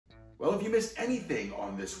Well, if you missed anything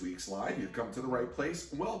on this week's live, you've come to the right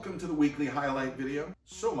place. Welcome to the weekly highlight video.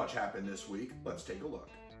 So much happened this week. Let's take a look.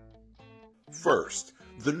 First,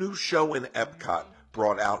 the new show in Epcot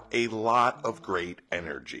brought out a lot of great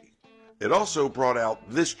energy. It also brought out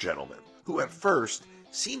this gentleman, who at first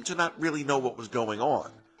seemed to not really know what was going on,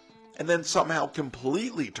 and then somehow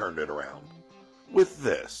completely turned it around with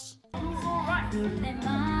this. To the right,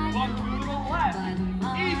 walk to the left,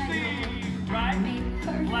 easy,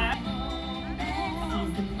 right, left.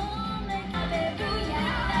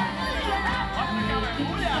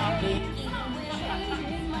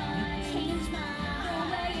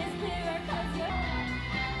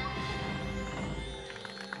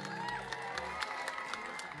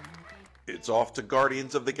 It's off to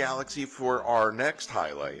Guardians of the Galaxy for our next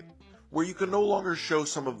highlight, where you can no longer show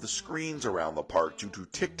some of the screens around the park due to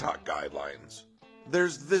TikTok guidelines.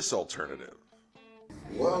 There's this alternative.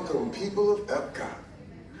 Welcome, people of Epcot.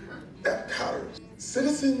 Epcoters,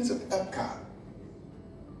 citizens of Epcot.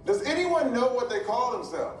 Does anyone know what they call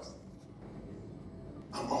themselves?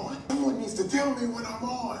 I'm on. Someone needs to tell me when I'm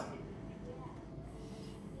on.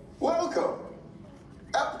 Welcome,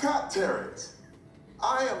 Epcot-tarians.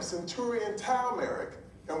 I am Centurion Tal Merrick,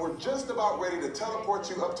 and we're just about ready to teleport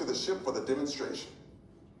you up to the ship for the demonstration.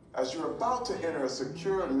 As you're about to enter a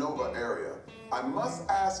secure Nova area, I must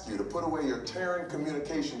ask you to put away your Terran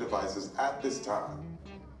communication devices at this time.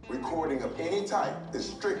 Recording of any type is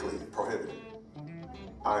strictly prohibited.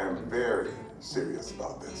 I am very serious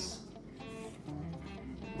about this.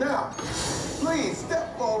 Now, please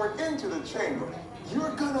step forward into the chamber.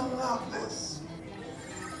 You're gonna love this.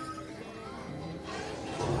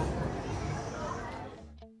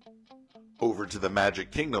 Over to the Magic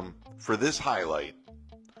Kingdom for this highlight,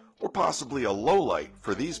 or possibly a lowlight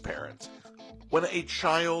for these parents, when a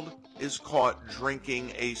child is caught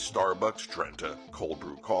drinking a Starbucks Trenta cold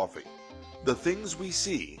brew coffee. The things we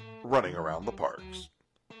see running around the parks.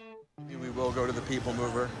 We will go to the People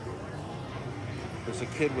Mover. There's a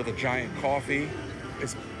kid with a giant coffee.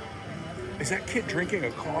 Is that kid drinking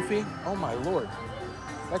a coffee? Oh my Lord.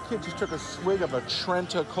 That kid just took a swig of a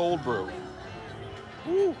Trenta cold brew.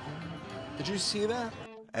 Woo. Did you see that?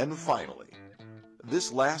 And finally,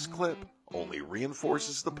 this last clip only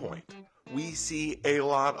reinforces the point. We see a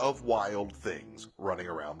lot of wild things running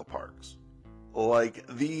around the parks. Like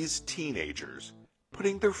these teenagers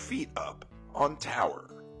putting their feet up on Tower.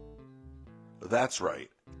 That's right,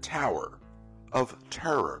 Tower of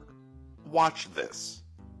Terror. Watch this.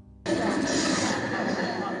 They have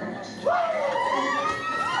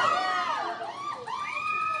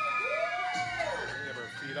her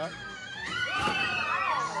feet up.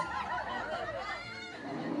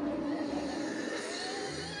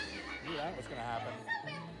 Knew that was gonna happen.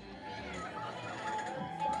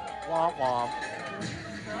 Womp womp.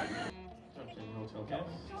 Attention hotel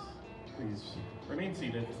guests, please remain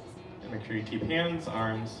seated and make sure you keep hands,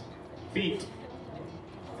 arms, feet,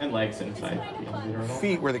 and legs inside the elevator.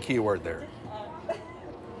 Feet were the key word there.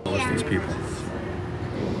 Listen to these people.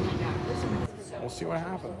 We'll see what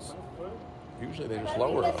happens. Usually they just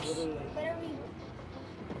lower us.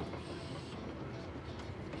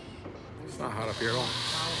 It's not hot up here at all.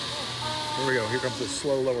 Here we go. Here comes the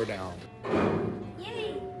slow lower down.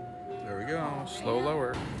 There we go. Slow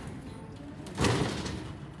lower.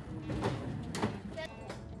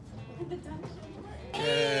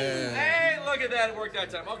 Yeah. Hey, look at that. It worked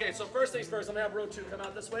that time. Okay, so first things first, I'm going to have row 2 come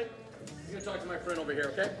out this way. I'm going to talk to my friend over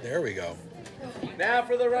here, okay? There we go. Now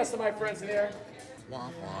for the rest of my friends in here.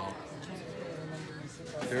 Womp womp.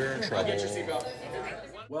 They're in I'll trouble. get your seatbelt.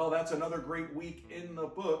 Well, that's another great week in the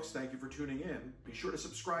books. Thank you for tuning in. Be sure to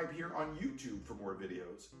subscribe here on YouTube for more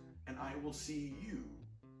videos, and I will see you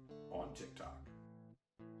on TikTok.